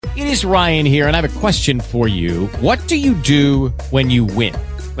It is Ryan here, and I have a question for you. What do you do when you win?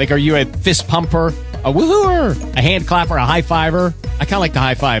 Like, are you a fist pumper, a woohooer, a hand clapper, a high fiver? I kind of like the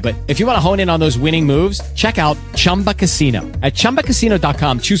high five, but if you want to hone in on those winning moves, check out Chumba Casino. At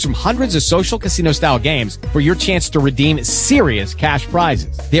ChumbaCasino.com, choose from hundreds of social casino-style games for your chance to redeem serious cash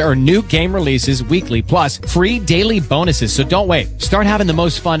prizes. There are new game releases weekly, plus free daily bonuses. So don't wait. Start having the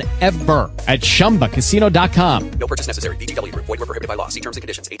most fun ever at ChumbaCasino.com. No purchase necessary. VGW. Void where prohibited by law. See terms and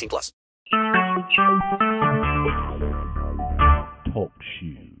conditions. 18+. Talk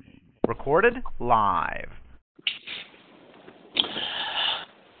shoes. Recorded live.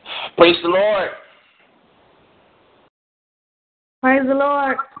 Praise the Lord. Praise the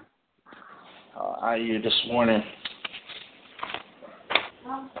Lord. How are you this morning?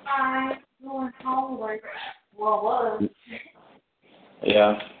 I'm fine. Doing homework. Well, was.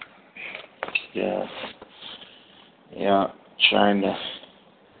 Yeah. Trying to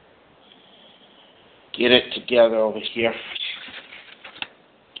get it together over here.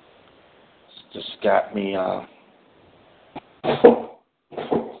 It's just got me,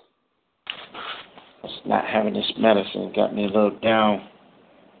 it's not having this medicine got me a little down.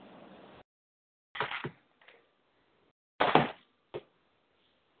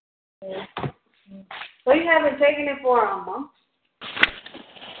 So you haven't taken it for a month?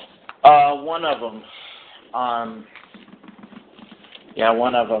 One of them.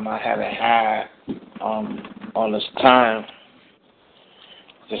 One of them I haven't had all this time,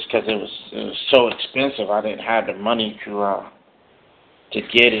 just because it was so expensive. I didn't have the money to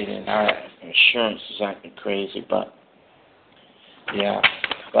get it, and our insurance is acting crazy. But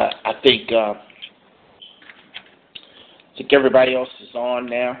I think everybody else is on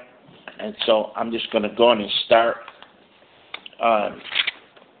now, and so I'm just going to go on and start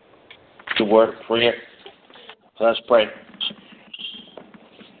the word of prayer. So let's pray.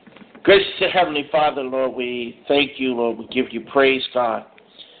 Gracious Heavenly Father, Lord, we thank you, Lord. We give you praise, God.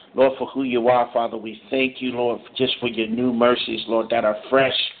 Lord, for who you are, Father. We thank you, Lord, just for your new mercies, Lord, that are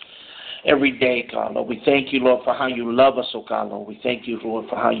fresh every day, God. Lord, we thank you, Lord, for how you love us, oh God, Lord. We thank you, Lord,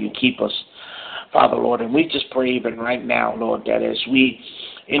 for how you keep us, Father, Lord. And we just pray even right now, Lord, that as we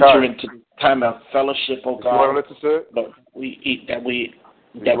enter into the time of fellowship, oh God, Lord,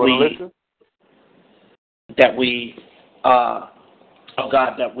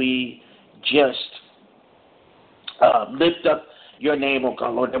 that we just lift up your name, oh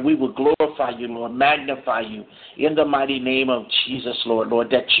God, Lord, that we will glorify you, Lord, magnify you in the mighty name of Jesus, Lord,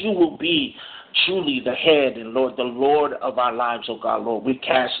 that you will be truly the head and, Lord, the Lord of our lives, oh God, Lord. We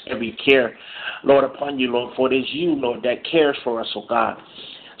cast every care, Lord, upon you, Lord, for it is you, Lord, that cares for us, oh God.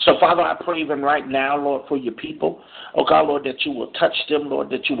 So, Father, I pray even right now, Lord, for your people, oh God, Lord, that you will touch them, Lord,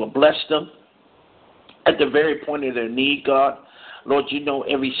 that you will bless them at the very point of their need, God. Lord, you know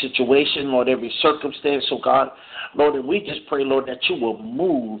every situation, Lord, every circumstance, oh God. Lord, and we just pray, Lord, that you will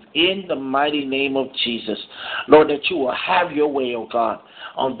move in the mighty name of Jesus. Lord, that you will have your way, oh God,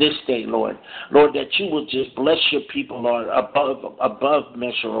 on this day, Lord. Lord, that you will just bless your people, Lord, above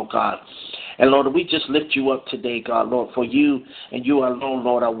measure, oh God. And Lord, we just lift you up today, God, Lord, for you and you alone,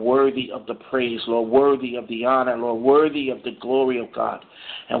 Lord, are worthy of the praise, Lord, worthy of the honor, Lord, worthy of the glory, oh God.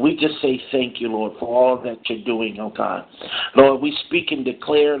 And we just say thank you, Lord, for all that you're doing, oh God. Lord, we speak and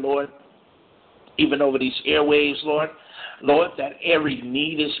declare, Lord, even over these airwaves, Lord, that every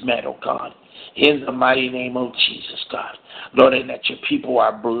need is met, oh God, in the mighty name of Jesus, God. Lord, and that your people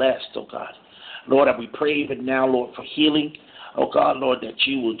are blessed, oh God. Lord, and we pray even now, Lord, for healing, oh God, Lord, that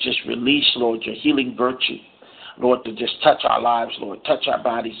you will just release, Lord, your healing virtue, Lord, to just touch our lives, Lord, touch our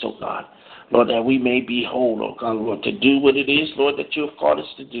bodies, oh God. Lord, that we may be whole, oh God, Lord, to do what it is, Lord, that you have called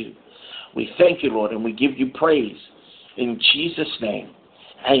us to do. We thank you, Lord, and we give you praise. In Jesus' name,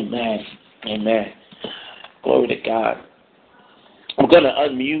 amen. Amen. Glory to God. I'm going to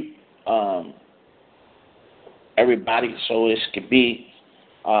unmute everybody so this could be,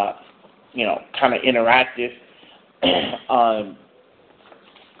 kind of interactive.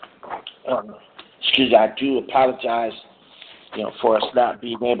 Excuse me, I do apologize, for us not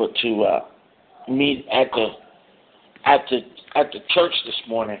being able to meet at the church this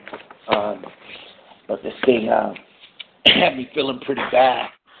morning. But this thing had me feeling pretty bad.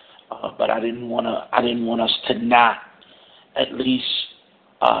 But I didn't want us to not at least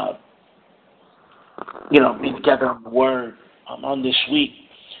be together on the Word on this week.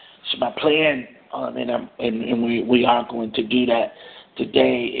 So my plan, and we are going to do that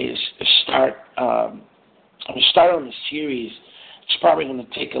today, is start on the series. It's probably going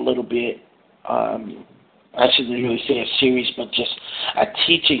to take a little bit. I shouldn't really say a series, but just a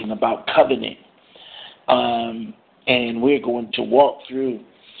teaching about covenant. And we're going to walk through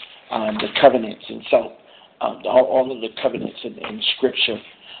the covenants, and so all of the covenants in Scripture.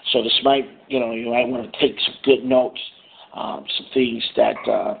 So this might, you might want to take some good notes, some things that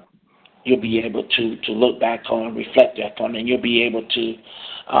you'll be able to look back on, reflect back on, and you'll be able to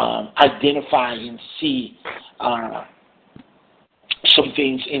identify and see some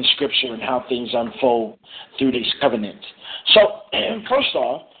things in Scripture and how things unfold through these covenants. So, first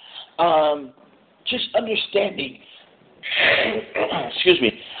off, just understanding,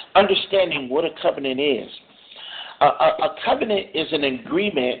 understanding what a covenant is. A covenant is an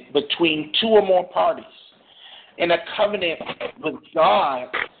agreement between two or more parties. In a covenant with God,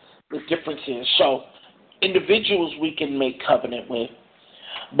 the difference is, so individuals we can make covenant with,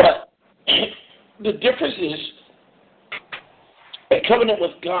 but the difference is a covenant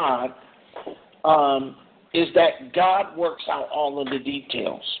with God is that God works out all of the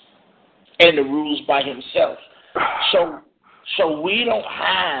details and the rules by himself. So we don't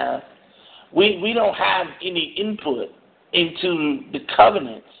have any input into the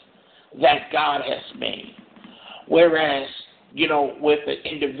covenants that God has made. Whereas, with an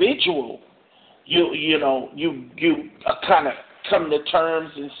individual, you kind of come to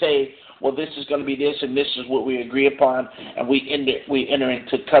terms and say, well, this is going to be this, and this is what we agree upon, and we enter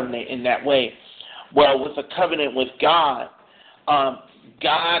into covenant in that way. Well, with a covenant with God,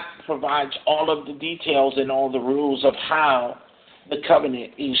 God provides all of the details and all the rules of how the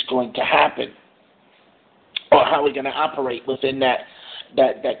covenant is going to happen, or how we're going to operate within that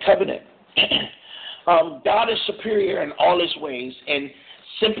covenant. God is superior in all his ways, and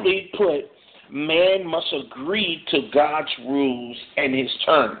simply put, man must agree to God's rules and his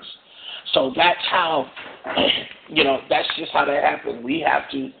terms. So that's how, that's just how that happens. We have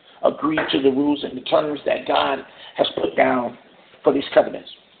to agree to the rules and the terms that God has put down for these covenants.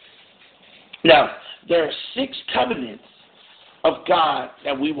 Now, there are 6 covenants of God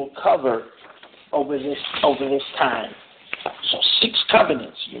that we will cover over this time. So 6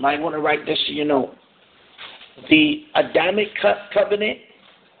 covenants. You might want to write this so you know. The Adamic covenant,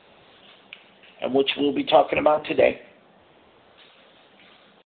 and which we'll be talking about today.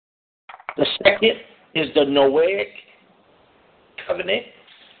 The second is the Noahic covenant.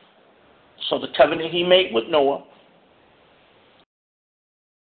 So the covenant he made with Noah.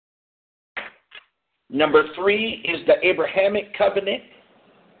 Number 3 is the Abrahamic covenant.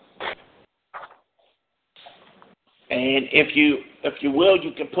 And if you will,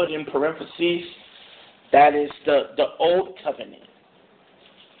 you can put in parentheses, that is the Old Covenant.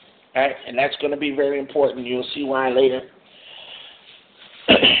 All right? And that's going to be very important. You'll see why later.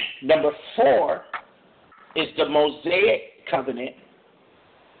 Number 4 is the Mosaic covenant.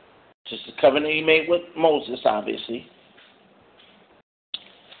 Just the covenant he made with Moses, obviously.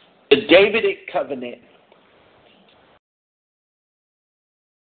 The Davidic covenant.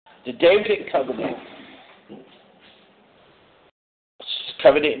 The Davidic covenant.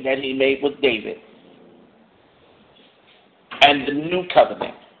 Covenant that he made with David. And the New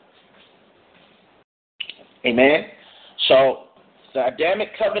Covenant. Amen? So, the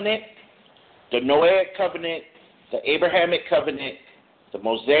Adamic covenant, the Noahic covenant, the Abrahamic covenant, the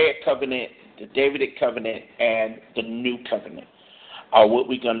Mosaic covenant, the Davidic covenant, and the New Covenant are what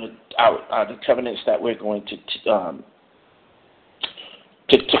we're going to are the covenants that we're going to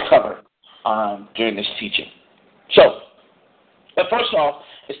cover during this teaching. So, first off,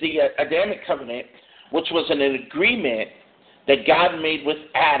 is the Adamic covenant, which was an agreement that God made with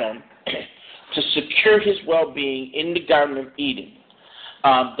Adam to secure his well-being in the Garden of Eden.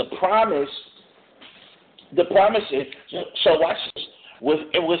 The promise is, so watch this,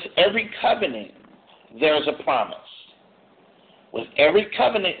 with every covenant, there's a promise. With every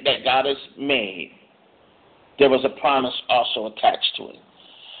covenant that God has made, there was a promise also attached to it.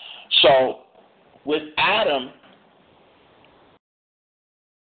 So, with Adam,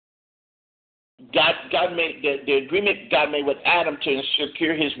 God made the agreement God made with Adam to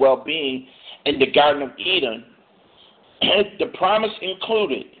secure his well-being in the Garden of Eden. The promise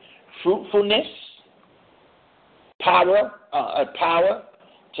included fruitfulness, power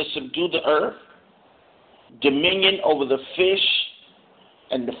to subdue the earth, dominion over the fish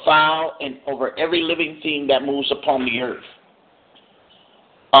and the fowl, and over every living thing that moves upon the earth.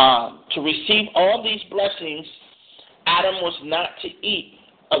 To receive all these blessings, Adam was not to eat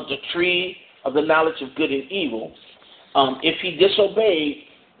of the tree of the knowledge of good and evil. If he disobeyed,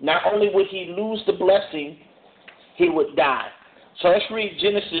 not only would he lose the blessing, he would die. So let's read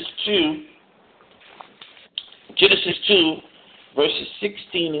Genesis 2, verses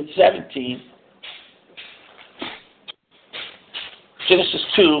 16 and 17. Genesis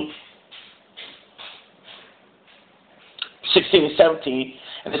 2, 16 and 17.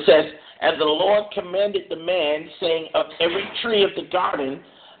 And it says, and the Lord commanded the man, saying, of every tree of the garden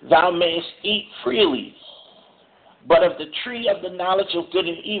thou mayest eat freely, but of the tree of the knowledge of good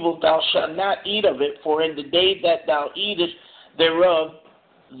and evil thou shalt not eat of it, for in the day that thou eatest thereof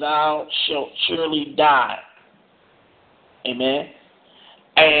thou shalt surely die. Amen.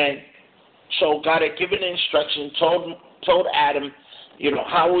 And so God had given instruction, told Adam,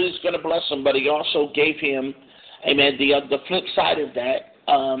 how he was going to bless him, but he also gave him, amen, the flip side of that,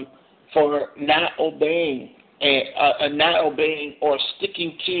 for not obeying or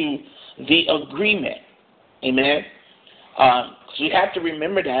sticking to the agreement. Amen. So you have to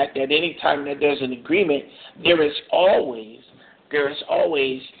remember that any time that there's an agreement, there is always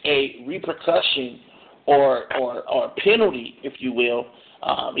a repercussion or penalty, if you will.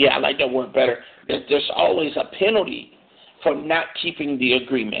 I like that word better. There's always a penalty for not keeping the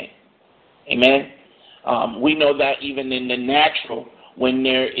agreement. Amen. We know that even in the natural, when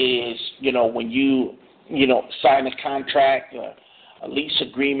there is, when you sign a contract, a lease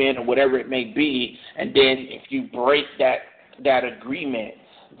agreement, or whatever it may be, and then if you break that agreement,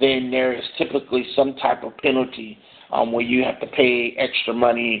 then there is typically some type of penalty where you have to pay extra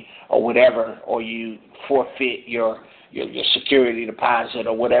money or whatever, or you forfeit your security deposit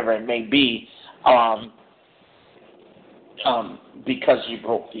or whatever it may be, because you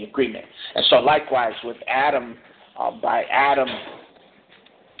broke the agreement. And so likewise with Adam, by Adam,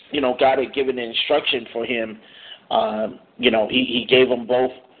 God had given an instruction for him. He gave them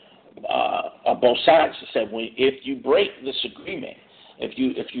both sides. He said, if you break this agreement, if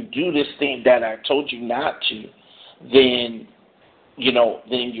you do this thing that I told you not to, then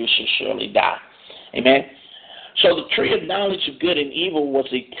you should surely die. Amen. So the tree of knowledge of good and evil was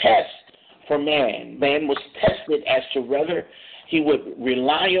a test for man. Man was tested as to whether he would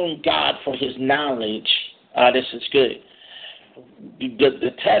rely on God for his knowledge. This is good.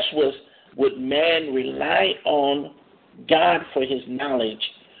 The test was, would man rely on God for his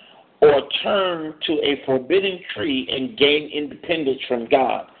knowledge or turn to a forbidden tree and gain independence from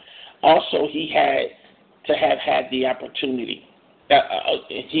God? Also, he had to have had the opportunity.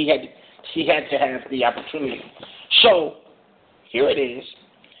 He had to have the opportunity. So here it is.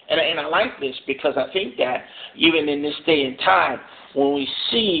 And I like this because I think that even in this day and time, when we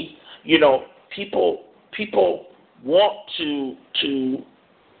see, people want to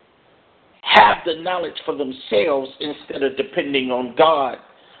have the knowledge for themselves instead of depending on God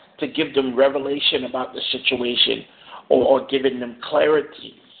to give them revelation about the situation or giving them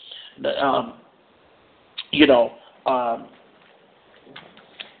clarity.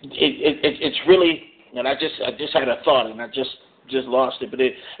 It's really, and I just had a thought and I just lost it, but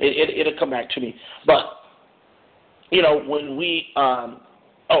it'll come back to me. But when we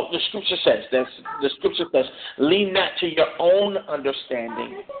the scripture says, lean not to your own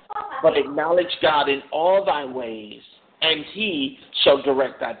understanding, but acknowledge God in all thy ways, and he shall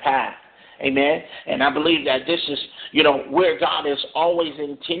direct thy path. Amen. And I believe that this is, where God has always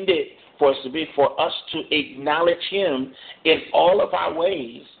intended for us to be, for us to acknowledge him in all of our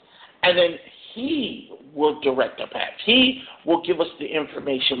ways, and then he will direct our path. He will give us the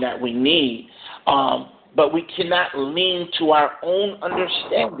information that we need. But we cannot lean to our own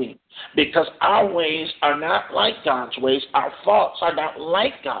understanding because our ways are not like God's ways. Our thoughts are not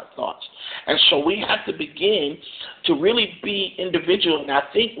like God's thoughts. And so we have to begin to really be individual. And I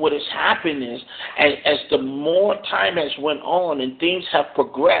think what has happened is as the more time has went on and things have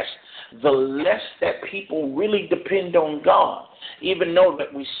progressed, the less that people really depend on God. Even though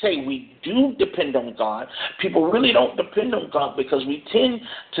that we say we do depend on God, people really don't depend on God because we tend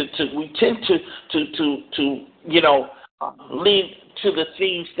to lean to the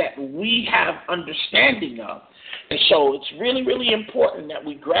things that we have understanding of. And so it's really, really important that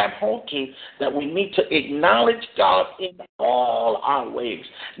we grab hold to that we need to acknowledge God in all our ways.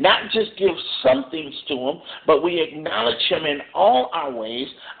 Not just give some things to him, but we acknowledge him in all our ways,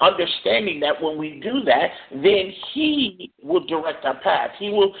 understanding that when we do that, then he will direct our path. He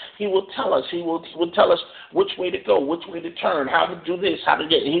will tell us. He will tell us which way to go, which way to turn, how to do this, how to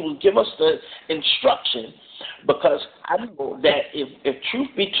get it. He will give us the instruction. Because I know that if truth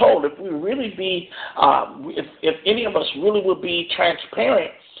be told, if we really be, if any of us really would be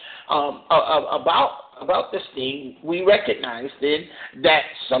transparent about this thing, we recognize then that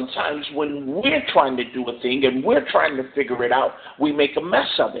sometimes when we're trying to do a thing and we're trying to figure it out, we make a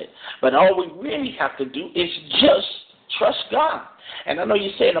mess of it. But all we really have to do is just trust God. And I know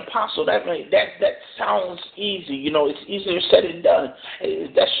you say an apostle, that sounds easy. You know, it's easier said than done.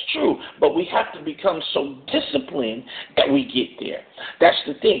 That's true. But we have to become so disciplined that we get there. That's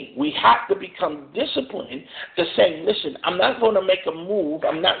the thing. We have to become disciplined to say, listen, I'm not going to make a move.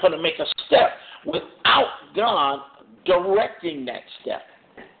 I'm not going to make a step without God directing that step.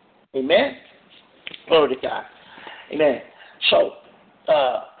 Amen? Glory to God. Amen. So,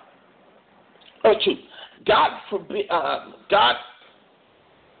 God forbid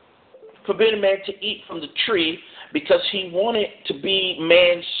man to eat from the tree because he wanted to be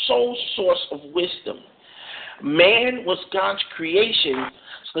man's sole source of wisdom. Man was God's creation,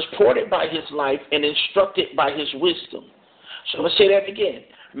 supported by his life and instructed by his wisdom. So let's say that again.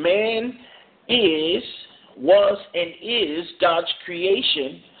 Man was and is God's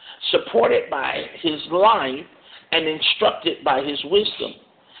creation, supported by his life and instructed by his wisdom.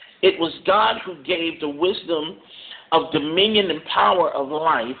 It was God who gave the wisdom of dominion and power of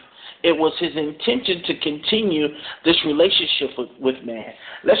life. It was his intention to continue this relationship with man.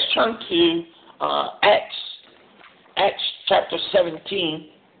 Let's turn to Acts chapter 17.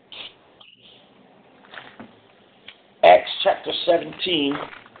 Acts chapter 17,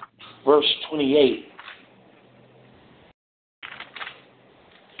 verse 28.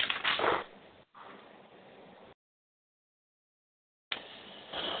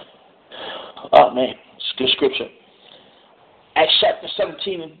 Oh, man, it's good scripture. Acts chapter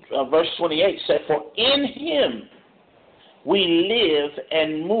 17, verse 28 said, "For in him we live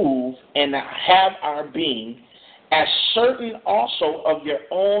and move and have our being, as certain also of your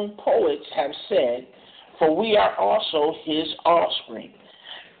own poets have said, for we are also his offspring."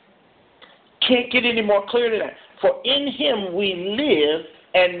 Can't get any more clear than that. For in him we live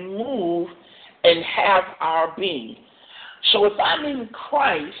and move and have our being. So if I'm in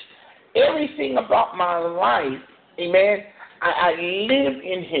Christ, everything about my life, amen, I live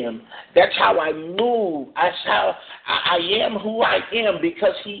in him. That's how I move. That's how I am who I am,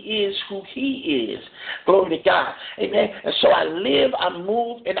 because he is who he is. Glory to God. Amen. And so I live, I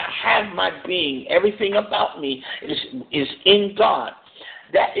move, and I have my being. Everything about me is in God.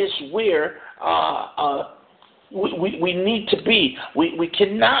 That is where we need to be. We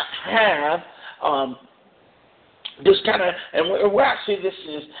cannot have this kind of, and where I see this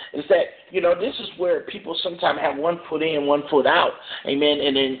is that, you know, this is where people sometimes have one foot in, one foot out, amen,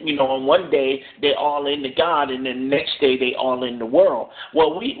 and then, you know, on one day they're all into God, and then the next day they all in the world.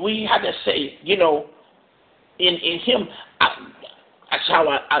 Well, we had to say, you know, in him, that's how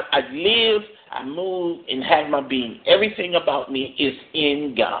I live, I move, and have my being. Everything about me is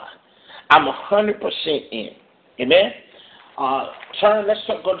in God. I'm 100% in. Amen? Let's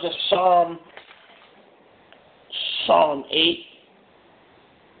go to Psalm 8.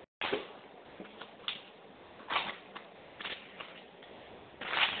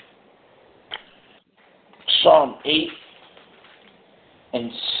 Psalm 8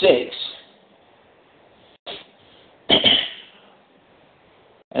 and 6.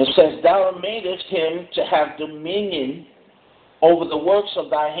 And it says, "Thou madest him to have dominion over the works of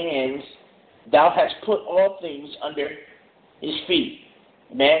thy hands. Thou hast put all things under his feet."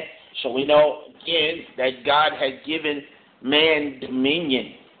 Amen. So we know, again, that God had given man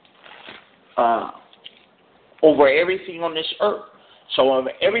dominion over everything on this earth. So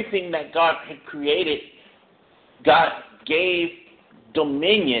over everything that God had created, God gave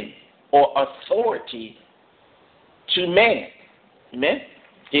dominion or authority to man. Amen.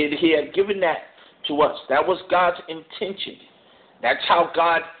 He had given that to us. That was God's intention. That's how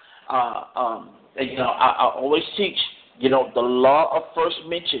God, I always teach, you know, the law of first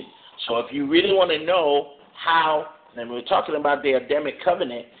mention. So if you really want to know how, and we're talking about the Adamic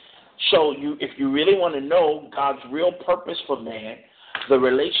covenant, so if you really want to know God's real purpose for man, the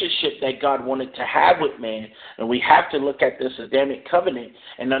relationship that God wanted to have with man, and we have to look at this Adamic covenant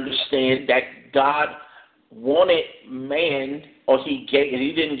and understand that God wanted man, or he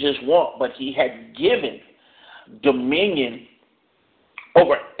didn't just want, but he had given dominion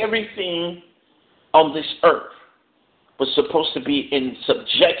over everything on this earth. Was supposed to be in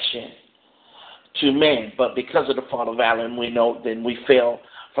subjection to man, but because of the fall of Adam, we know then we fell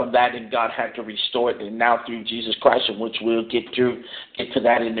from that, and God had to restore it. And now through Jesus Christ, in which we'll get to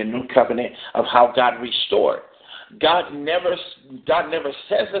that in the new covenant of how God restored. God never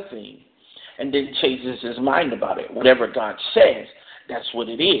says a thing and then changes his mind about it. Whatever God says, that's what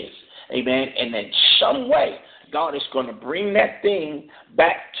it is. Amen. And in some way, God is going to bring that thing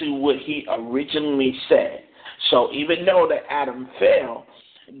back to what he originally said. So even though that Adam fell,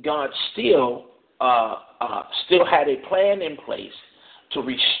 God still had a plan in place to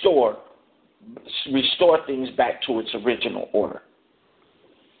restore things back to its original order.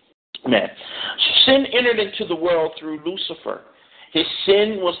 Amen. Sin entered into the world through Lucifer. His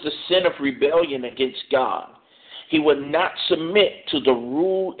sin was the sin of rebellion against God. He would not submit to the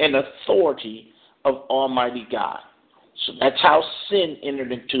rule and authority of Almighty God. So that's how sin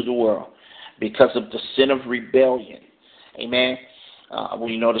entered into the world, because of the sin of rebellion. Amen.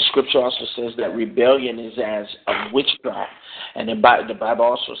 We know the scripture also says that rebellion is as a witchcraft. And the Bible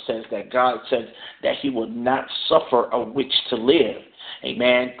also says that God said that he would not suffer a witch to live.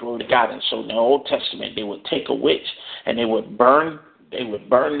 Amen. Glory to God. And so in the Old Testament, they would take a witch and they would burn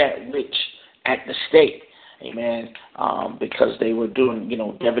that witch at the stake. Amen. Because they were doing,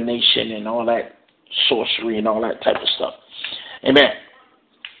 divination and all that, sorcery and all that type of stuff. Amen.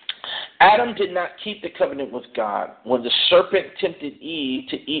 Adam did not keep the covenant with God. When the serpent tempted Eve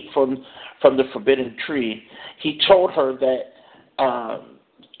to eat from the forbidden tree, he told her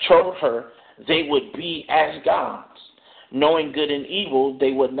they would be as gods, knowing good and evil.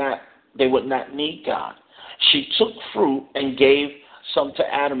 They would not need God. She took fruit and gave some to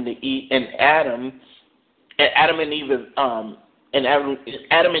Adam to eat, and Adam and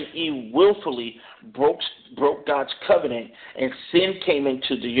Eve willfully broke God's covenant, and sin came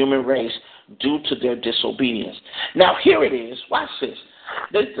into the human race due to their disobedience. Now here it is. Watch this.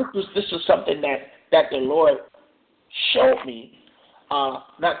 This is something that the Lord showed me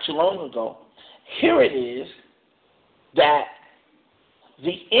not too long ago. Here it is that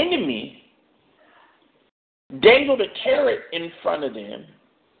the enemy dangled a carrot in front of them,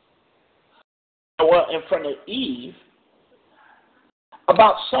 in front of Eve,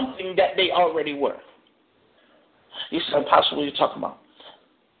 about something that they already were. You said, Apostle, what are you talking about?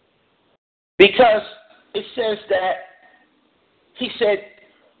 Because it says that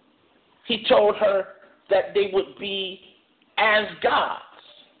he told her that they would be as gods.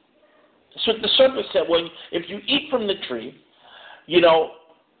 So the serpent said, well, if you eat from the tree,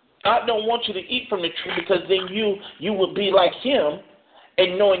 God don't want you to eat from the tree, because then you would be like him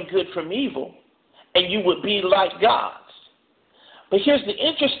and knowing good from evil, and you would be like gods. But here's the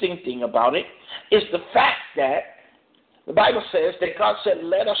interesting thing about it, is the fact that the Bible says that God said,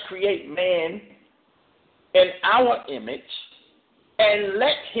 let us create man in our image and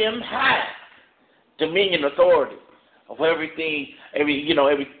let him have dominion, authority of everything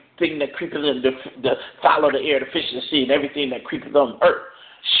that creepeth in the fowl of the air, the fish of the sea, and everything that creepeth on the earth.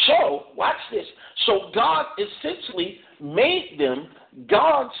 So, watch this. So God essentially made them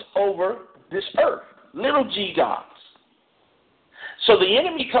gods over this earth, little g gods. So the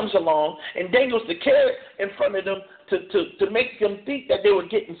enemy comes along and dangles the carrot in front of them to make them think that they were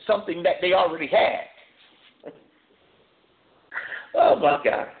getting something that they already had. Oh, my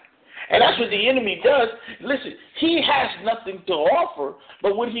God. And that's what the enemy does. Listen, he has nothing to offer,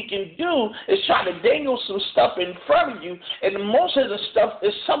 but what he can do is try to dangle some stuff in front of you, and most of the stuff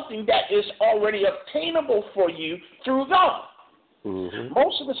is something that is already obtainable for you through God. Mm-hmm.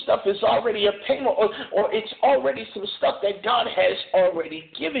 Most of the stuff is already obtainable, or it's already some stuff that God has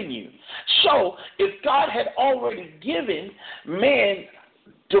already given you. So if God had already given man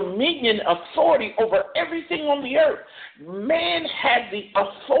dominion, authority over everything on the earth, man had the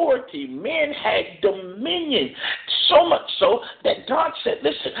authority, man had dominion, so much so that God said,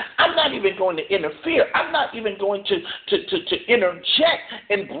 listen, I'm not even going to interfere. I'm not even going to interject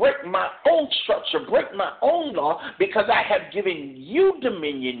and break my own structure, break my own law, because I have given you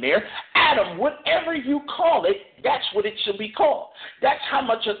dominion there. Adam, whatever you call it, that's what it should be called. That's how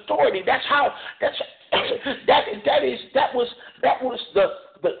much authority, that was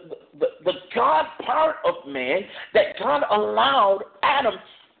the God part of man that God allowed Adam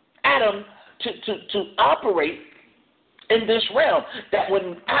to operate in this realm. That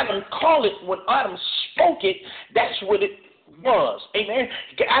when Adam called it, when Adam spoke it, that's what it was. Amen.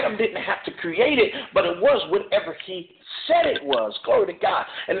 Adam didn't have to create it, but it was whatever he said it was. Glory to God.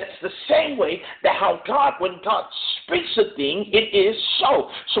 And it's the same way that how God, when God speaks a thing, it is so.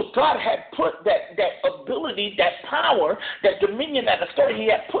 So God had put that ability, that power, that dominion, that authority. He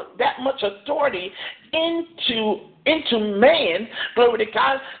had put that much authority into man, glory to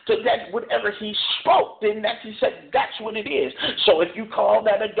God, so that whatever he spoke, then that he said, that's what it is. So if you call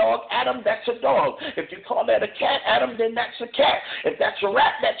that a dog, Adam, that's a dog. If you call that a cat, Adam, then that's a cat. If that's a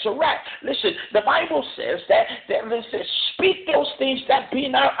rat, that's a rat. Listen, the Bible says that it says, speak those things that be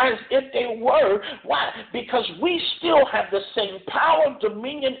not as if they were. Why? Because we still have the same power,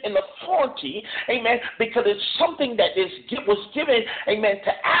 dominion, and authority, amen, because it's something that was given, amen,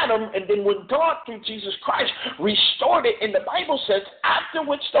 to Adam, and then when God, through Jesus Christ, restored restored it. And the Bible says, after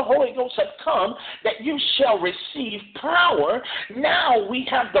which the Holy Ghost have come, that you shall receive power. Now we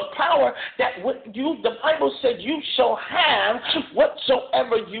have the power that the Bible said you shall have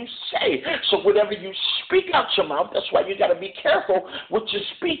whatsoever you say. So whatever you speak out your mouth, that's why you got to be careful what you're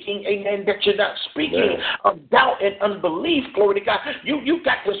speaking, amen, that you're not speaking of doubt and unbelief, glory to God. You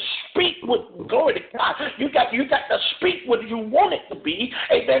got to speak with, glory to God, you got to speak what you want it to be,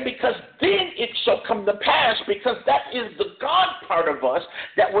 amen, because then it shall come to pass, because that is the God part of us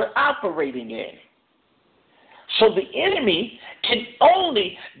that we're operating in. So the enemy can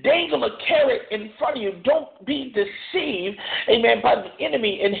only dangle a carrot in front of you. Don't be deceived, amen, by the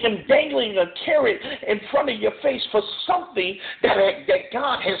enemy and him dangling a carrot in front of your face for something that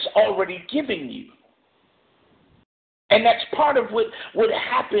God has already given you. And that's part of what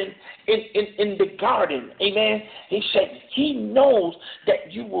happened in the garden, amen. He said he knows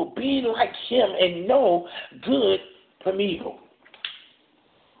that you will be like him and know good from evil.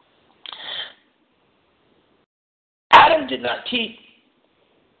 Adam did not keep.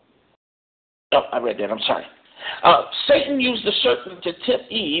 Oh, I read that. I'm sorry. Satan used the serpent to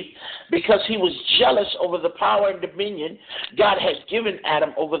tempt Eve because he was jealous over the power and dominion God had given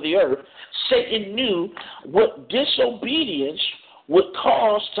Adam over the earth. Satan knew what disobedience would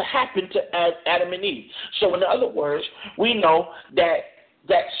cause to happen to Adam and Eve. So in other words, we know that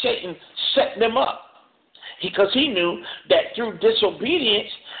Satan set them up because he knew that through disobedience,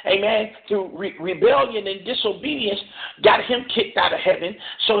 amen, through rebellion and disobedience, got him kicked out of heaven.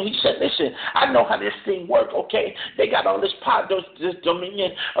 So he said, listen, I know how this thing works, okay? They got all this power, this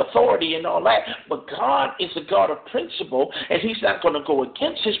dominion, authority, and all that, but God is a God of principle, and he's not going to go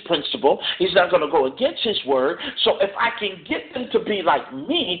against his principle. He's not going to go against his word. So if I can get them to be like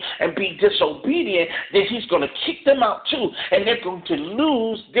me and be disobedient, then he's going to kick them out too, and they're going to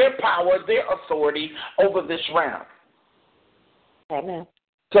lose their power, their authority over this realm. Amen.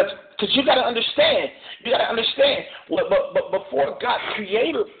 Because you got to understand, but before God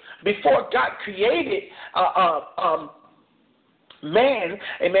created man,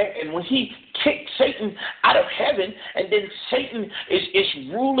 amen, and when he kicked Satan out of heaven, and then Satan is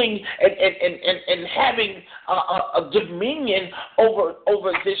ruling and having a dominion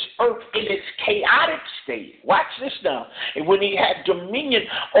over this earth in its chaotic state. Watch this now. And when he had dominion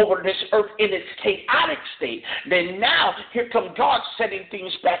over this earth in its chaotic state, then now here comes God setting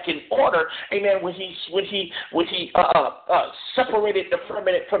things back in order. Amen. When he separated the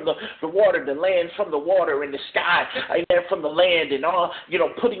firmament from the water, the land from the water, and the sky, amen, from the land, and all,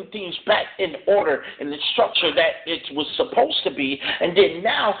 putting things back in order in the structure that it was supposed to be. And then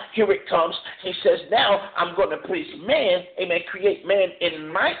now, here it comes. He says, now I'm going to place man, amen, create man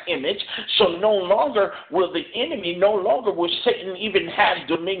in my image. So no longer will the enemy, no longer will Satan even have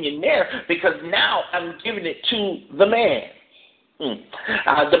dominion there, because now I'm giving it to the man.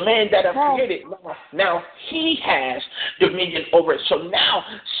 The man that I've created, now he has dominion over it. So now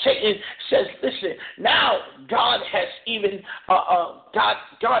Satan says, listen, now God has even,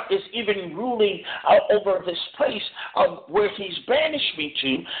 God is even ruling over this place where he's banished me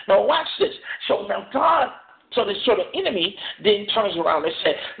to. Now watch this. So now So the enemy then turns around and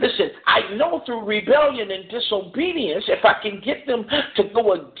says, listen, I know through rebellion and disobedience, if I can get them to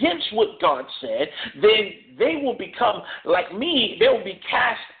go against what God said, then they will become like me. They will be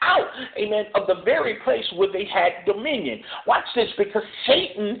cast out, amen, of the very place where they had dominion. Watch this, because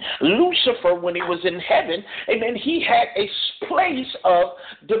Satan, Lucifer, when he was in heaven, amen, he had a place of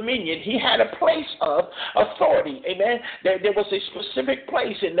dominion. He had a place of authority, amen. There was a specific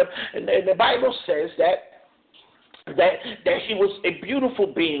place, and the Bible says that he was a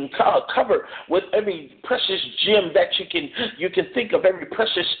beautiful being, covered with every precious gem that you can think of, every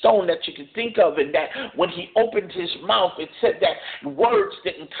precious stone that you can think of, and that when he opened his mouth, it said that words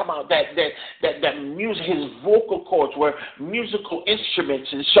didn't come out, that music, his vocal cords were musical instruments,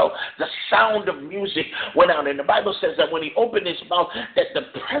 and so the sound of music went out. And the Bible says that when he opened his mouth, that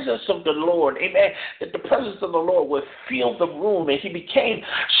the presence of the Lord, amen, that the presence of the Lord would fill the room, and he became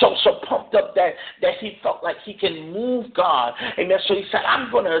so pumped up that he felt like he can move God. Amen. So he said,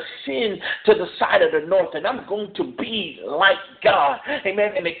 I'm going to ascend to the side of the north, and I'm going to be like God.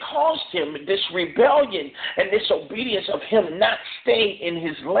 Amen. And it caused him, this rebellion and disobedience of him not staying in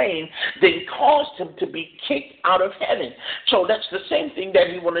his lane, then caused him to be kicked out of heaven. So that's the same thing that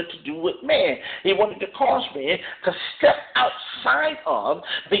he wanted to do with man. He wanted to cause man to step outside of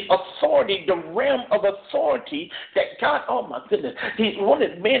the authority, the realm of authority that God, oh my goodness, he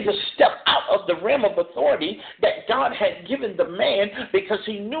wanted man to step out of the realm of authority that that God had given the man, because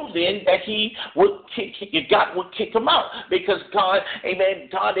he knew then that God would kick him out, because God, amen,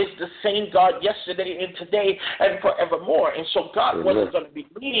 God is the same God yesterday and today and forevermore. And so God wasn't going to be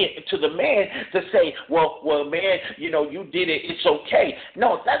lenient to the man to say, well, man, you did it, it's okay.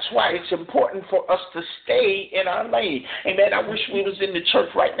 No, that's why it's important for us to stay in our lane. Amen. I wish we was in the church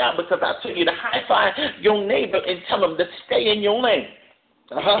right now, because I tell you to high five your neighbor and tell them to stay in your lane.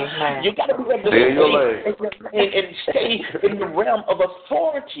 You got to be able to stay and stay in the realm of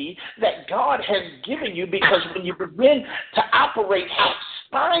authority that God has given you, because when you begin to operate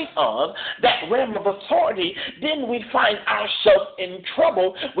outside of that realm of authority, then we find ourselves in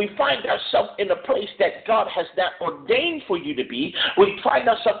trouble. We find ourselves in a place that God has not ordained for you to be. We find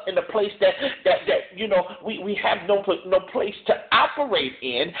ourselves in a place that we have no place to operate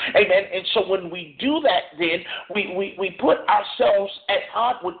in. Amen. And so when we do that, then we put ourselves at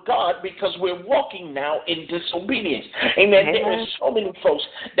odds with God, because we're walking now in disobedience. Amen. There are so many folks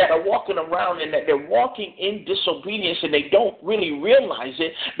that are walking around and that they're walking in disobedience, and they don't really realize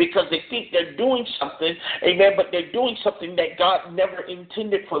it, because they think they're doing something, amen, but they're doing something that God never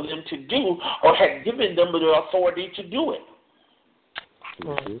intended for them to do or had given them the authority to do it.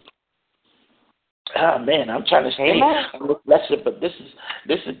 Mm-hmm. Man, I'm trying to stay blessed, but this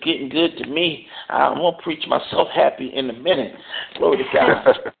is getting good to me. I'm going to preach myself happy in a minute. Glory to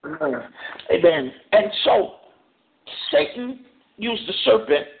God. Amen. And so Satan used the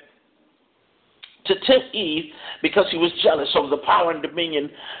serpent to tempt Eve, because he was jealous of the power and dominion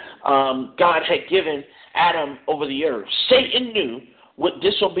God had given Adam over the earth. Satan knew what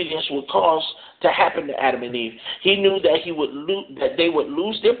disobedience would cause to happen to Adam and Eve. He knew that they would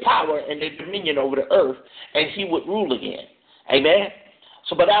lose their power and their dominion over the earth, and he would rule again. Amen?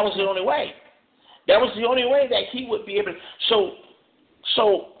 But that was the only way. That was the only way that he would be able to.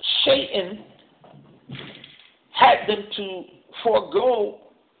 So Satan had them to forego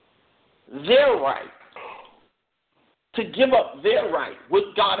their right, to give up their right, what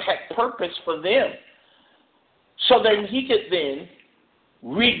God had purposed for them, so that he could then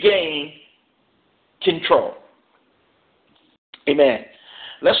regain control. Amen.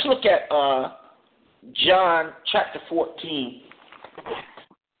 Let's look at John chapter 14.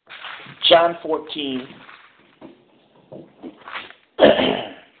 John 14.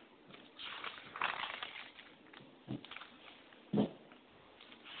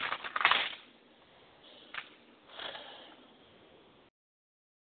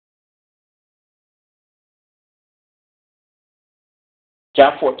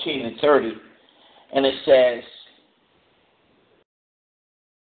 John 14 and 30, and it says,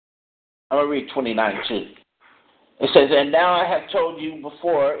 I'm going to read 29 too. It says, and now I have told you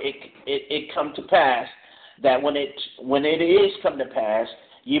before it come to pass, that when it is come to pass,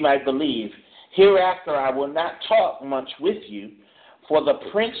 ye might believe. Hereafter I will not talk much with you, for the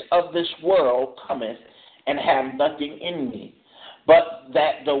prince of this world cometh, and have nothing in me, but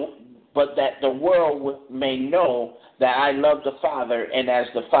that the world may know that I love the Father, and as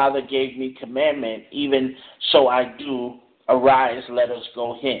the Father gave me commandment, even so I do. Arise, let us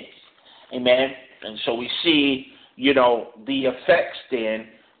go hence. Amen. And so we see, the effects then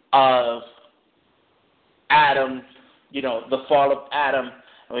of Adam, the fall of Adam,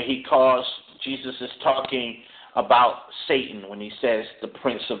 when Jesus is talking about Satan when he says the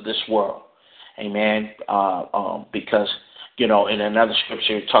prince of this world. Amen. Because, in another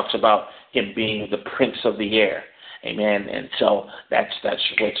scripture it talks about him being the prince of the air. Amen. And so that's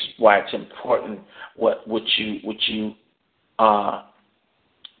why it's important what you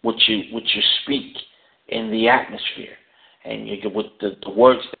speak in the atmosphere, and with the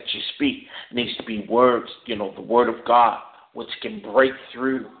words that you speak needs to be words, the word of God, which can break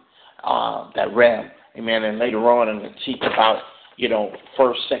through that realm. Amen. And later on, I'm going to teach about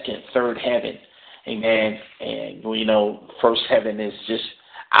first, second, third heaven. Amen. And first heaven is just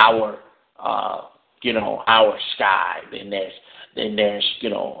our our sky. Then there's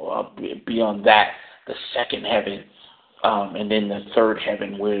beyond that, the second heaven, and then the third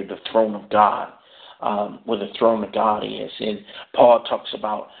heaven where the throne of God, is. And Paul talks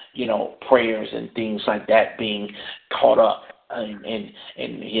about prayers and things like that being caught up, and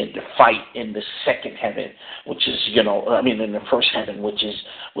he had to fight in the second heaven, which is in the first heaven, which is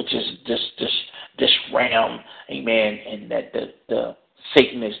this realm. Amen. And that the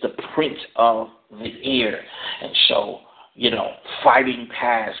Satan is the prince of the air. And so, fighting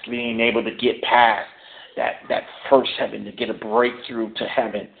past, being able to get past that first heaven, to get a breakthrough to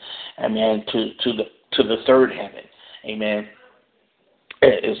heaven, amen, to the third heaven, amen,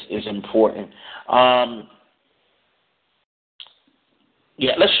 is important.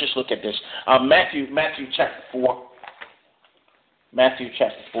 Yeah, let's just look at this. Matthew chapter 4. Matthew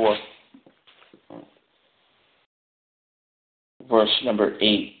chapter 4, verse number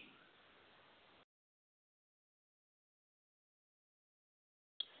 8.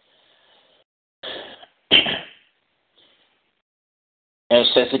 And it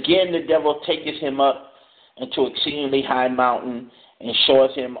says, again, the devil taketh him up into exceedingly high mountain, and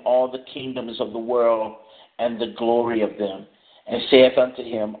showeth him all the kingdoms of the world and the glory of them, and saith unto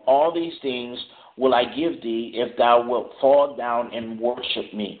him, all these things will I give thee, if thou wilt fall down and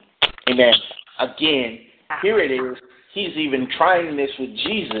worship me. Amen. Again, here it is. He's even trying this with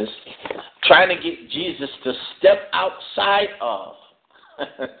Jesus, trying to get Jesus to step outside of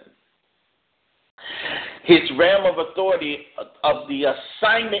his realm of authority of the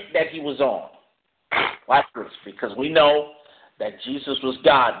assignment that he was on. Watch this, because we know that Jesus was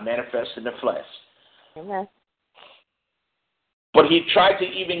God manifest in the flesh. Amen. But he tried to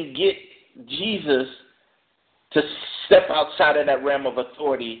even get Jesus to step outside of that realm of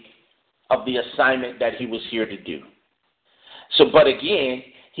authority of the assignment that he was here to do. So, but again,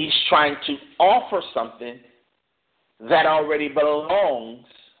 he's trying to offer something that already belongs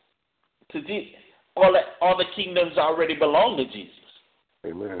to Jesus. All the kingdoms already belong to Jesus.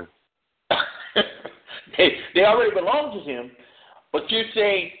 Amen. They already belong to him, but you're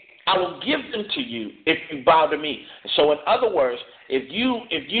saying, I will give them to you if you bow to me. So in other words, if you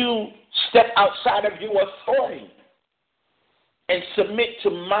step outside of your authority and submit to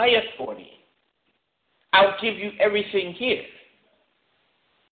my authority, I'll give you everything here.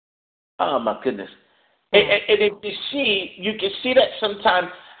 Oh my goodness. And if you can see that sometimes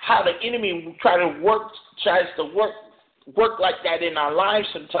how the enemy tries to work like that in our lives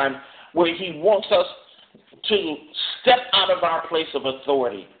sometimes, where he wants us to step out of our place of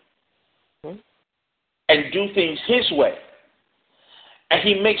authority and do things his way. And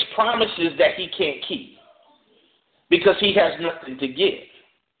he makes promises that he can't keep because he has nothing to give.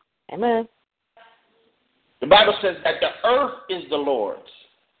 Amen. The Bible says that the earth is the Lord's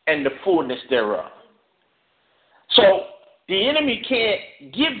and the fullness thereof. So the enemy can't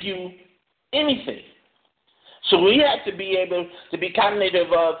give you anything. So we have to be able to be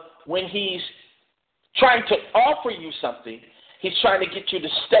cognitive of when he's trying to offer you something, he's trying to get you to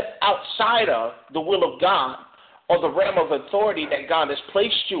step outside of the will of God or the realm of authority that God has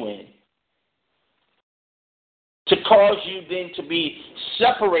placed you in to cause you then to be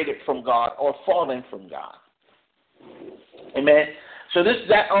separated from God or fallen from God. Amen. So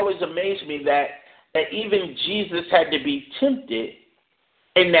that always amazed me that even Jesus had to be tempted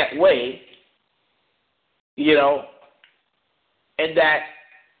in that way, and that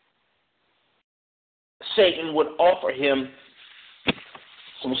Satan would offer him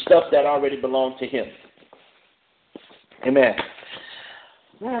some stuff that already belonged to him. Amen.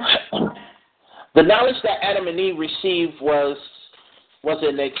 Yeah. The knowledge that Adam and Eve received was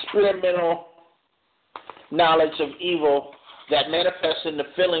an experimental knowledge of evil that manifests in the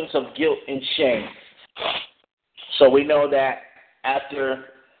feelings of guilt and shame. So we know that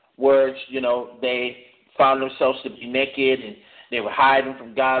afterwards, they found themselves to be naked and they were hiding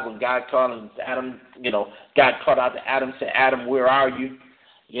from God when God called them to Adam. God called out to Adam and said, Adam, where are you?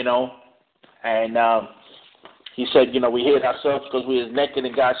 And he said, we hid ourselves because we was naked.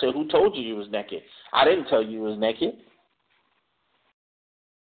 And God said, who told you was naked? I didn't tell you was naked.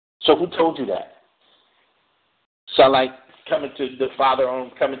 So who told you that? Sound like coming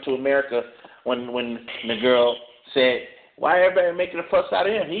to America when the girl said, why everybody making a fuss out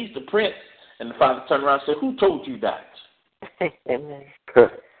of him? He's the prince. And the father turned around and said, who told you that? Amen.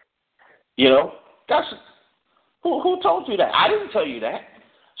 That's who told you that? I didn't tell you that.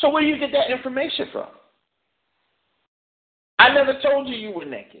 So where do you get that information from? I never told you were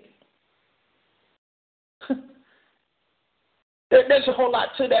naked. There's a whole lot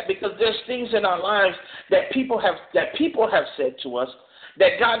to that because there's things in our lives that people have said to us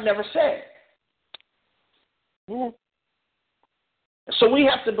that God never said. Yeah. So we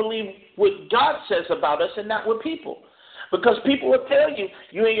have to believe what God says about us and not what people. Because people will tell you,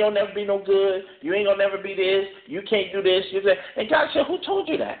 you ain't going to never be no good, you ain't going to never be this, you can't do this, you that. And God said, who told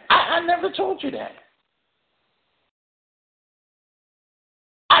you that? I never told you that.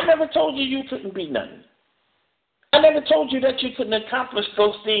 I never told you you couldn't be nothing. I never told you that you couldn't accomplish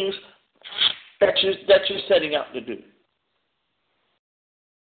those things that you're setting out to do.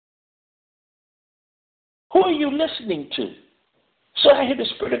 Who are you listening to? So I hear the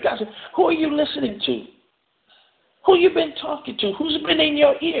Spirit of God say, who are you listening to? Who you been talking to? Who's been in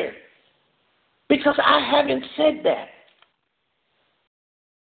your ear? Because I haven't said that.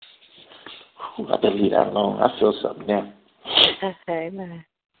 I better leave that alone. I feel something now. Amen.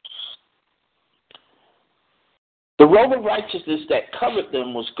 The robe of righteousness that covered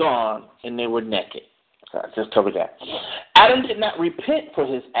them was gone, and they were naked. I just covered that. Adam did not repent for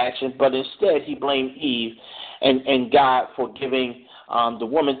his action, but instead he blamed Eve and God for giving the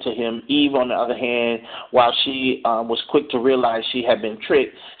woman to him. Eve, on the other hand, while she was quick to realize she had been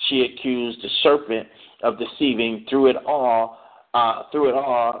tricked, she accused the serpent of deceiving. Through it all,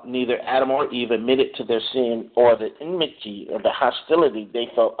 neither Adam or Eve admitted to their sin or the enmity or the hostility they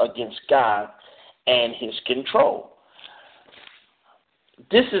felt against God and his control.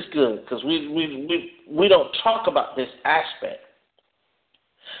 This is good because we don't talk about this aspect,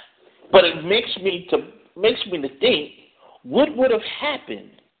 but it makes me to think what would have happened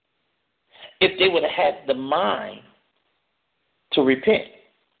if they would have had the mind to repent.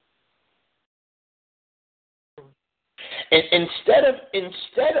 And instead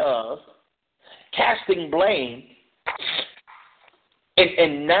of casting blame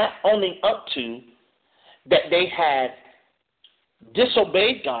and not owning up to that they had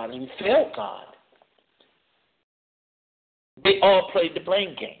disobeyed God and failed God, they all played the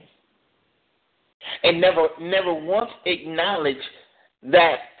blame game and never once acknowledged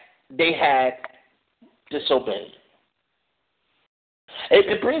that they had disobeyed.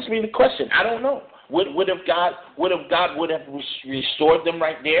 It brings me the question. I don't know. Would have God restored them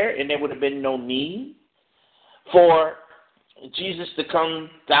right there, and there would have been no need for Jesus to come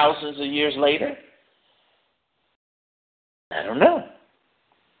thousands of years later? I don't know.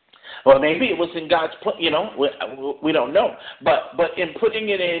 Well, maybe it was in God's plan. We don't know. But in putting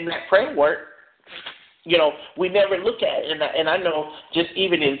it in that framework, we never look at it. And I know just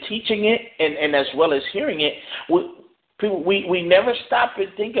even in teaching it and as well as hearing it, we never stop and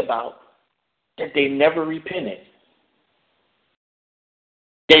think about that they never repented.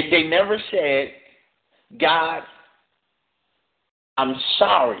 They never said, God, I'm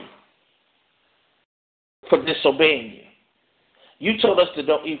sorry for disobeying you. You told us to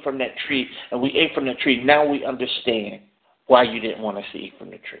don't eat from that tree, and we ate from the tree. Now we understand why you didn't want us to eat from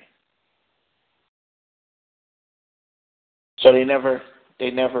the tree. So they never.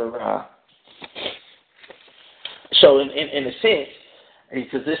 So in a sense,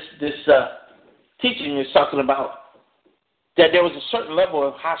 because this teaching is talking about that there was a certain level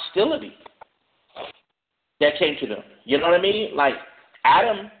of hostility that came to them. You know what I mean? Like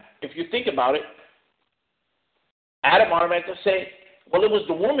Adam, if you think about it, Adam automatically said, well, it was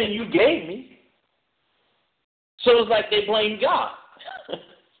the woman you gave me. So it's like they blamed God.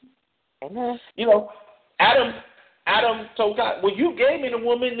 Adam told God, well, you gave me the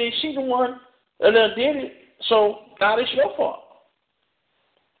woman, and she's the one that did it. So God, it's your fault.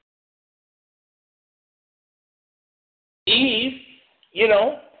 Eve,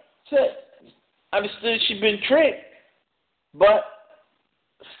 said, understood she'd been tricked, but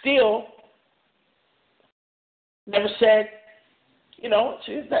still never said,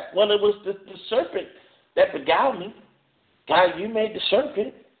 she's that, well, it was the serpent that beguiled me. God, you made the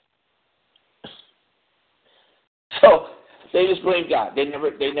serpent. So they just blamed God. They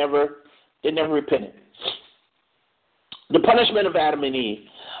never repented. The punishment of Adam and Eve.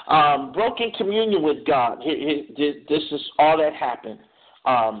 Broken communion with God. This is all that happened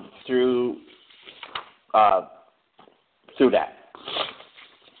through that.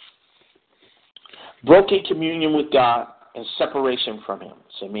 Broken communion with God and separation from Him.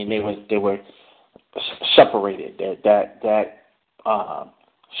 So they were separated. That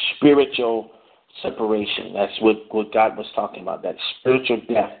spiritual separation. That's what God was talking about. That spiritual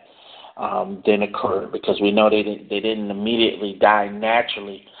death then occurred, because we know they didn't immediately die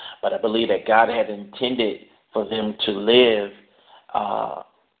naturally, but I believe that God had intended for them to live,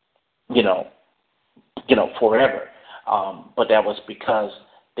 forever. But that was because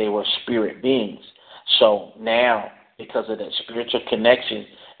they were spirit beings. So now, because of that spiritual connection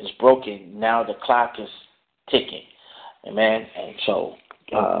is broken, now the clock is ticking. Amen. And so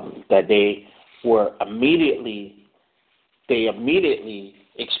that they immediately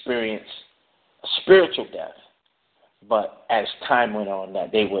experienced a spiritual death, but as time went on,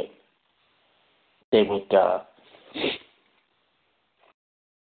 that they would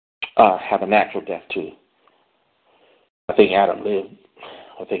have a natural death too. I think Adam lived,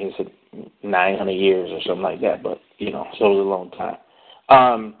 it's 900 years or something like that, but so it was a long time.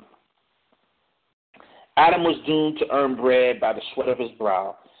 Adam was doomed to earn bread by the sweat of his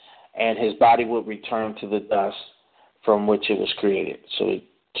brow, and his body would return to the dust from which it was created. So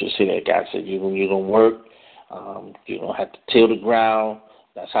to see that, God said, you're going to work, you're going to have to till the ground.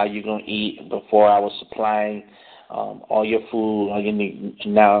 That's how you're going to eat. Before I was supplying all your food, all you need.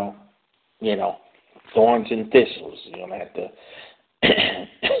 Now, thorns and thistles. You don't have to.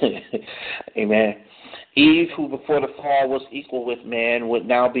 Amen. Eve, who before the fall was equal with man, would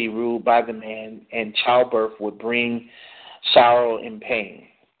now be ruled by the man, and childbirth would bring sorrow and pain.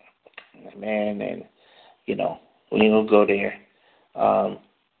 Amen. And, we ain't going to go there.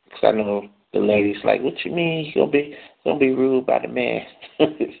 Because I know the lady's like, what you mean he's going to be ruled by the man?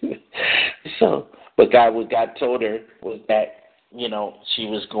 So, but what God told her was that, she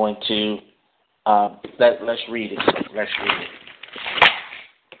was going to, let's read it. Let's read it.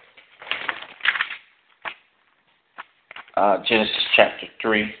 Genesis chapter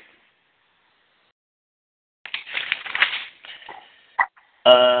 3.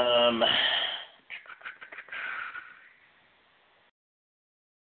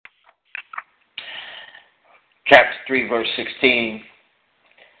 Chapter 3, verse 16.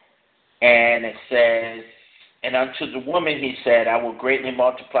 And it says, and unto the woman he said, I will greatly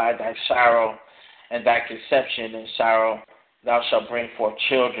multiply thy sorrow and thy conception, and sorrow thou shalt bring forth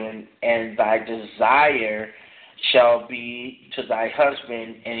children, and thy desire shall be to thy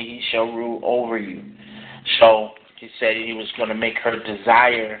husband, and he shall rule over you. So he said he was going to make her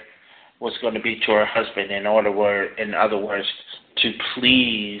desire was going to be to her husband, in other words, to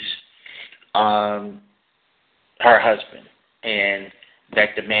please her husband, and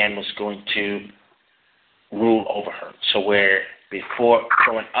that the man was going to rule over her. So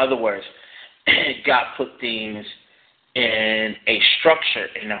in other words, God put things in a structure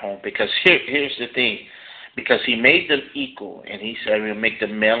in the home, because here's the thing. Because he made them equal, and he said we'll make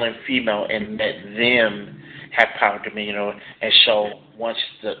them male and female and let them have power to me, And so once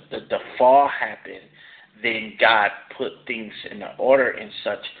the fall happened, then God put things in the order in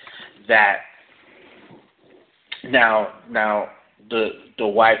such that now the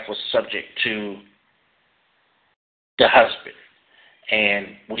wife was subject to the husband.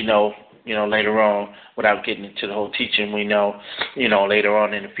 And we know, later on, without getting into the whole teaching, we know, later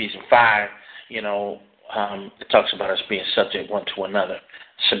on in Ephesians 5, it talks about us being subject one to another,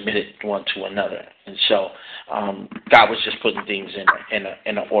 submitted one to another. And so God was just putting things in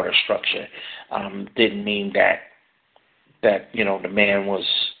an order structure. Didn't mean that the man was,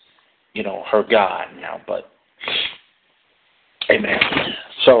 her God now, but amen.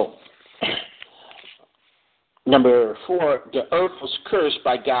 So number 4, the earth was cursed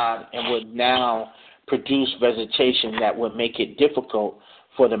by God and would now produce vegetation that would make it difficult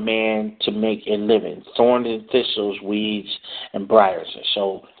for the man to make a living. Thorns and thistles, weeds, and briars. And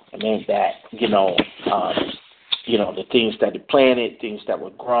so it meant that, the things that he planted, things that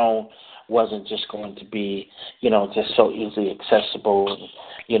were grown, wasn't just going to be, just so easily accessible.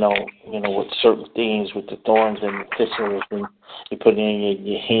 And, with certain things, with the thorns and the thistles, and you put it in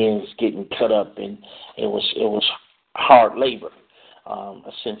your hands getting cut up, and it was hard labor,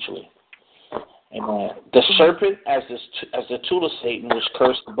 essentially. Amen. The serpent, as the tool of Satan, was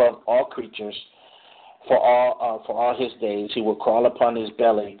cursed above all creatures for all his days. He will crawl upon his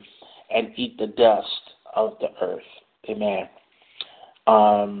belly and eat the dust of the earth. Amen.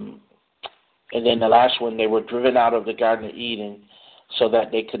 And then the last one, they were driven out of the Garden of Eden so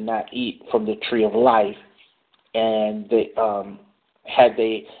that they could not eat from the tree of life. And they, had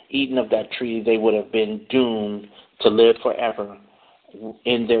they eaten of that tree, they would have been doomed to live forever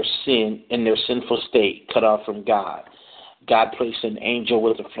in their sinful state, cut off from God. God placed an angel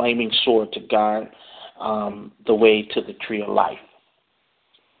with a flaming sword to guard the way to the tree of life.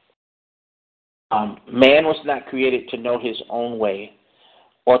 Man was not created to know his own way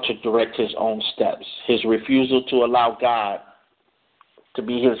or to direct his own steps. His refusal to allow God to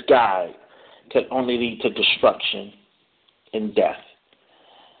be his guide could only lead to destruction and death.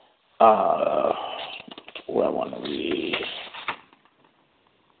 What I want to read.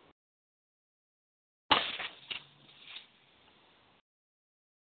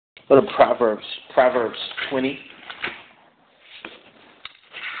 Go to Proverbs 20.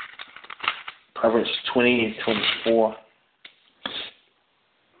 Proverbs 20 and 24.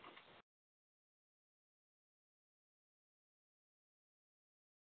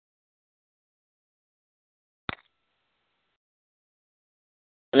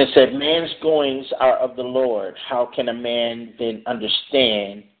 And it said, man's goings are of the Lord. How can a man then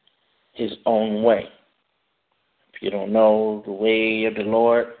understand his own way? If you don't know the way of the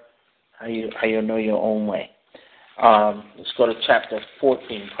Lord, how you know your own way? Let's go to chapter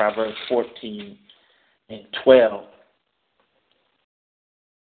 14, Proverbs 14 and 12.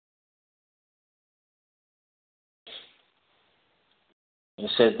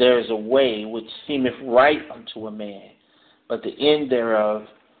 It says, there is a way which seemeth right unto a man, but the end thereof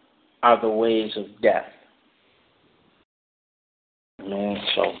are the ways of death. Man,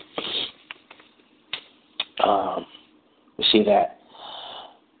 so see that.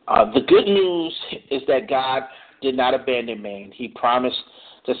 The good news is that God did not abandon man. He promised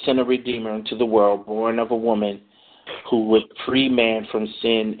to send a Redeemer into the world, born of a woman, who would free man from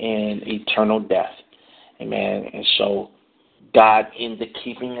sin and eternal death. Amen. And so God, in the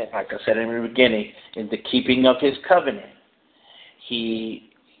keeping, like I said in the beginning, in the keeping of his covenant, he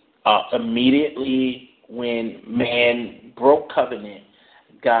immediately, when man broke covenant,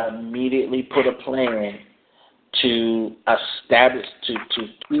 God immediately put a plan to establish, to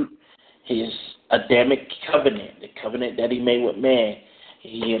keep his Adamic covenant, the covenant that he made with man.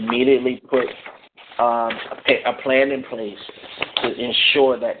 He immediately put a plan in place to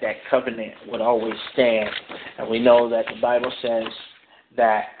ensure that that covenant would always stand. And we know that the Bible says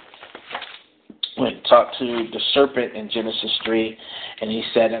that when it talked to the serpent in Genesis 3, and he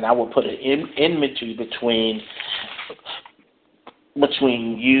said, and I will put an enmity between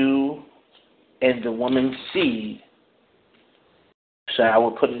you and the woman's seed. So I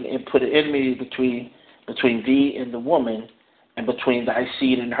will put an enmity between thee and the woman, and between thy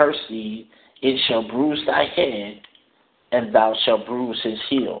seed and her seed. It shall bruise thy head, and thou shalt bruise his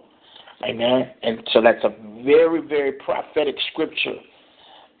heel. Amen. And so that's a very, very prophetic scripture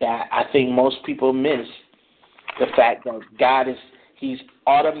that I think most people miss. The fact that God he's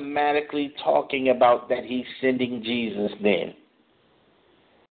automatically talking about that he's sending Jesus then.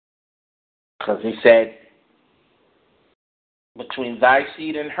 Because he said, between thy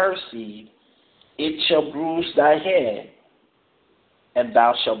seed and her seed, it shall bruise thy head, and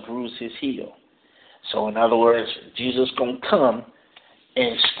thou shalt bruise his heel. So in other words, Jesus is going to come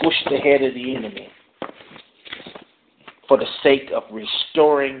and squish the head of the enemy for the sake of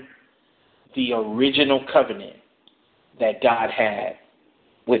restoring the original covenant that God had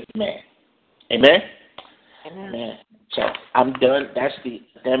with man. Amen? Amen. So I'm done. That's the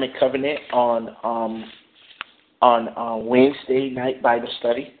Adamic covenant on Wednesday night Bible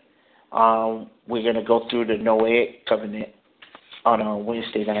study. We're going to go through the Noahic covenant on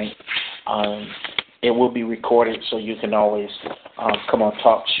Wednesday night. It will be recorded, so you can always come on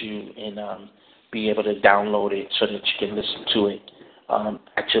Talk Shoe and be able to download it so that you can listen to it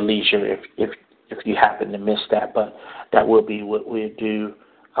at your leisure if you happen to miss that. But that will be what we'll do.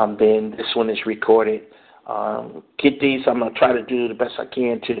 Then this one is recorded. Get these. I'm going to try to do the best I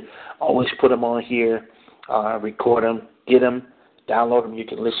can to always put them on here, record them, get them, download them. You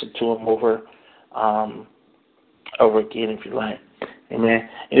can listen to them over again if you like. Amen.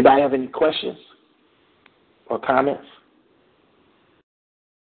 Anybody have any questions or comments?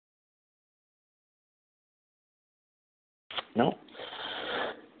 No?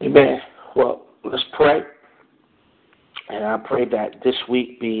 Amen. Well, let's pray. And I pray that this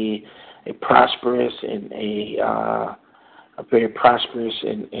week be a prosperous and a very prosperous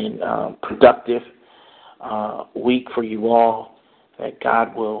and productive week for you all. That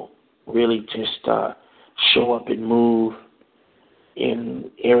God will really just show up and move in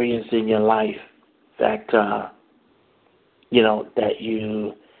areas in your life that that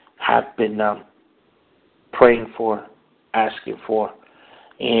you have been praying for, asking for.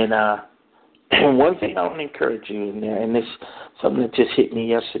 And one thing I want to encourage you in there, and this something that just hit me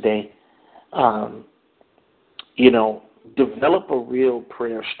yesterday, develop a real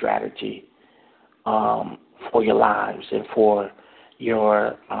prayer strategy for your lives and for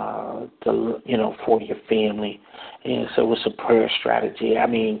your for your family. And so it's a prayer strategy. I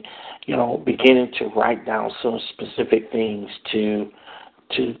mean, beginning to write down some specific things to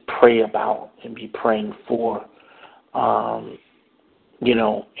pray about and be praying for, and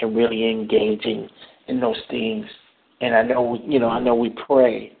really engaging in those things. And I know we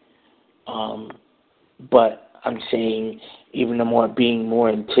pray, but I'm saying even the more being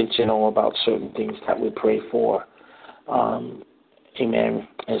more intentional about certain things that we pray for, amen,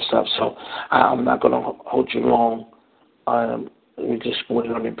 and stuff. So I'm not going to hold you long. We just go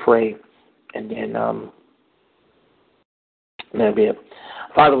on and pray, and then that'll be it.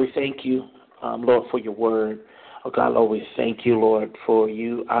 Father, we thank you, Lord, for your word. Oh, God, Lord, we thank you, Lord, for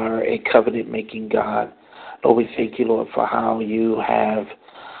you are a covenant-making God. Lord, we thank you, Lord, for how you have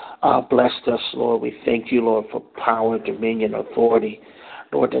blessed us, Lord. We thank you, Lord, for power, dominion, authority,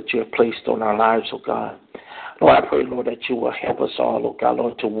 Lord, that you have placed on our lives, oh God. Lord, I pray, Lord, that you will help us all, oh God,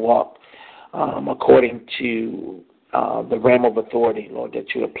 Lord, to walk according to the realm of authority, Lord,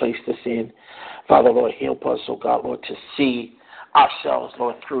 that you have placed us in. Father, Lord, help us, oh God, Lord, to see ourselves,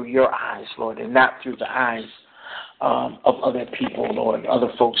 Lord, through your eyes, Lord, and not through the eyes of other people, Lord, other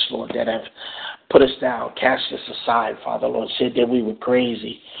folks, Lord, that have put us down, cast us aside, Father, Lord, said that we were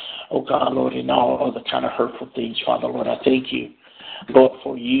crazy, oh God, Lord, and all other kind of hurtful things, Father, Lord. I thank you, Lord,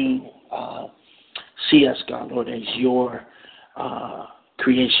 for you see us, God, Lord, as your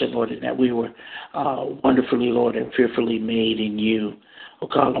creation, Lord, and that we were wonderfully, Lord, and fearfully made in you. Oh,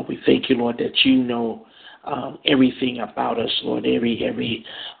 God, Lord, we thank you, Lord, that you know everything about us, Lord, every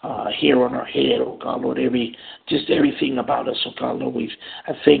hair on our head, oh God, Lord, just everything about us, oh God, Lord,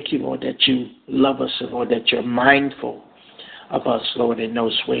 I thank you, Lord, that you love us, and Lord, that you're mindful of us, Lord, in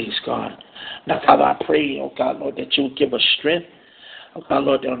those ways, God. Now, Father, I pray, oh God, Lord, that you will give us strength, oh God,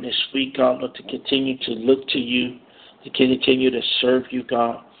 Lord, on this week, God, Lord, to continue to look to you, to continue to serve you,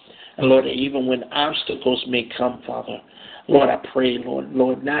 God. And Lord, even when obstacles may come, Father, Lord, I pray, Lord,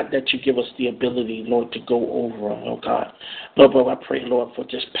 not that you give us the ability, Lord, to go over them, oh God. Lord, but I pray, Lord, for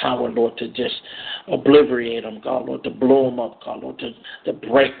just power, Lord, to just obliterate them, God, Lord, to blow them up, God, Lord, to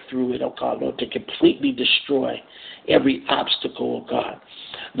break through it, oh God, Lord, to completely destroy every obstacle, oh God.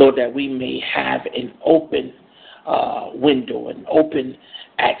 Lord, that we may have an open window, an open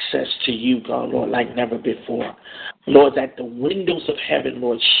access to you, God, Lord, like never before. Lord, that the windows of heaven,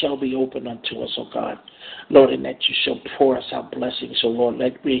 Lord, shall be open unto us, oh God. Lord, and that you shall pour us out blessings, so Lord,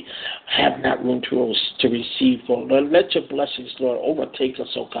 let we have not room to receive, Lord. Let your blessings, Lord, overtake us,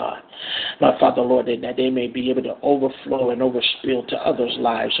 oh God. My Father, Lord, and that they may be able to overflow and overspill to others'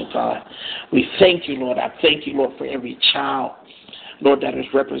 lives, oh God. We thank you, Lord. I thank you, Lord, for every child, Lord, that is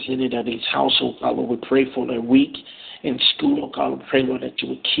represented in these households, God, Lord. We pray for their week in school, oh God. We pray, Lord, that you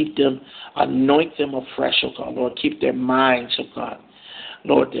would keep them, anoint them afresh, oh God, Lord. Keep their minds, oh God.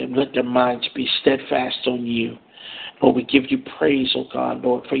 Lord, let their minds be steadfast on you. Lord, we give you praise, oh God,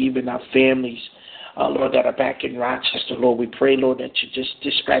 Lord, for even our families, Lord, that are back in Rochester. Lord, we pray, Lord, that you just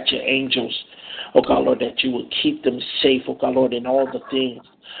dispatch your angels, oh God, Lord, that you will keep them safe, oh God, Lord, in all the things,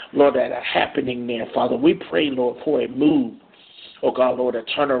 Lord, that are happening there, Father. We pray, Lord, for a move, oh God, Lord, a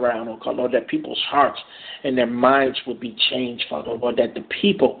turnaround, oh God, Lord, that people's hearts and their minds will be changed, Father, Lord, that the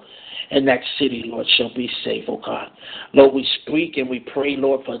people in that city, Lord, shall be safe, oh God. Lord, we speak and we pray,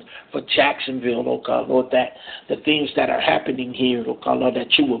 Lord, for Jacksonville, oh God, Lord, that the things that are happening here, oh God, Lord,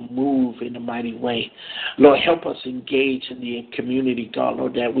 that you will move in a mighty way. Lord, help us engage in the community, God,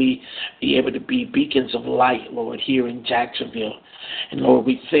 Lord, that we be able to be beacons of light, Lord, here in Jacksonville. And Lord,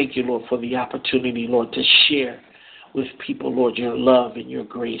 we thank you, Lord, for the opportunity, Lord, to share with people, Lord, your love and your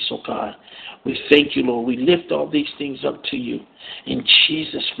grace, oh God. We thank you, Lord. We lift all these things up to you. In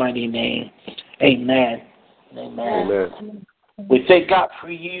Jesus' mighty name, amen. Amen. Amen. We thank God for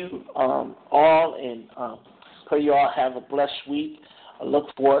you all, and pray you all have a blessed week. I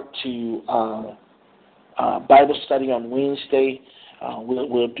look forward to Bible study on Wednesday.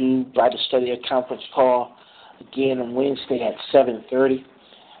 We'll do Bible study, a conference call again on Wednesday at 7:30.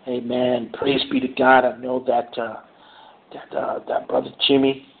 Amen. Praise be to God. I know that Brother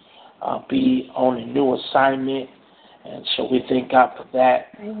Jimmy be on a new assignment, and so we thank God for that.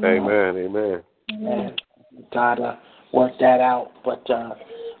 Amen. Amen. And God work that out. But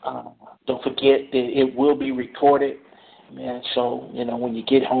don't forget that it will be recorded, man. So when you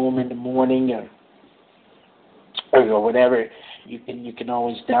get home in the morning or whatever, you can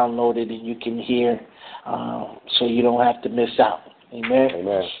always download it and you can hear, so you don't have to miss out. Amen.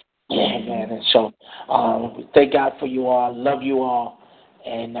 Amen. Amen. And so we thank God for you all. Love you all.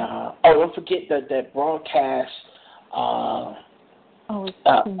 And don't forget that broadcast. It'll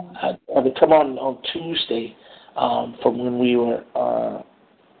come on Tuesday. From when we were.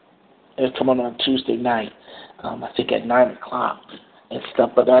 It'll come on Tuesday night. I think at 9:00 and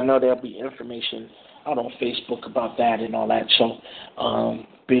stuff. But I know there'll be information out on Facebook about that and all that. So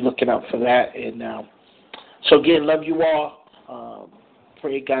be looking out for that. And so again, love you all.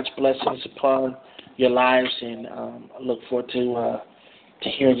 Pray God's blessings upon your lives, and I look forward to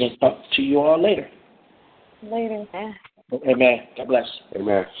hearing and talk to you all later. Later. Amen. God bless.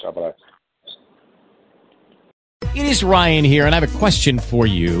 Amen. God bless. It is Ryan here, and I have a question for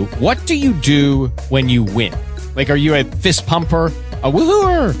you. What do you do when you win? Like, are you a fist pumper, a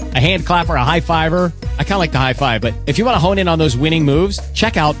woohooer, a hand clapper, a high fiver? I kind of like the high five, but if you want to hone in on those winning moves,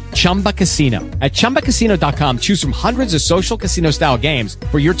 check out Chumba Casino. At ChumbaCasino.com, choose from hundreds of social casino-style games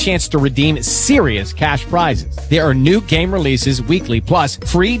for your chance to redeem serious cash prizes. There are new game releases weekly, plus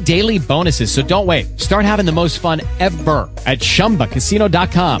free daily bonuses, so don't wait. Start having the most fun ever at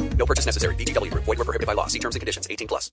ChumbaCasino.com. No purchase necessary. VGW Group. Void where prohibited by law. See terms and conditions. 18+.